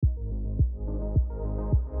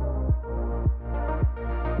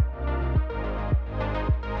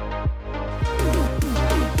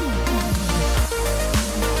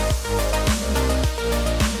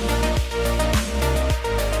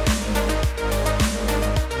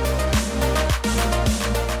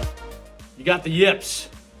got the yips.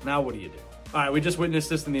 Now what do you do? All right, we just witnessed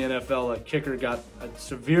this in the NFL. A kicker got a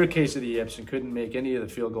severe case of the yips and couldn't make any of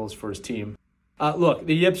the field goals for his team. Look,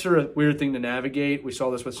 the yips are a weird thing to navigate. We saw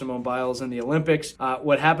this with Simone Biles in the Olympics.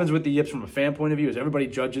 What happens with the yips from a fan point of view is everybody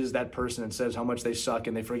judges that person and says how much they suck,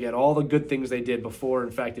 and they forget all the good things they did before.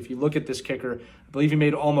 In fact, if you look at this kicker, I believe he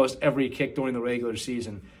made almost every kick during the regular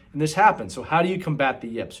season. And this happens. So how do you combat the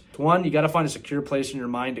yips? One, you got to find a secure place in your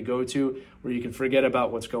mind to go to where you can forget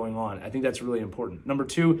about what's going on. I think that's really important. Number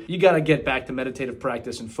two, you got to get back to meditative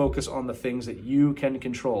practice and focus on the things that you can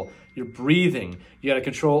control. Your breathing. You got to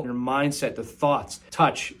control your mindset, the thoughts,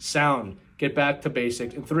 touch, sound. Get back to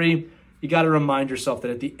basics. And three, you got to remind yourself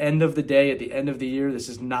that at the end of the day, at the end of the year, this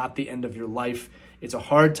is not the end of your life. It's a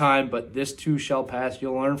hard time, but this too shall pass.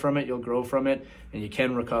 You'll learn from it, you'll grow from it, and you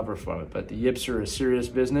can recover from it. But the yips are a serious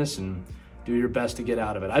business, and do your best to get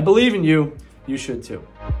out of it. I believe in you. You should too.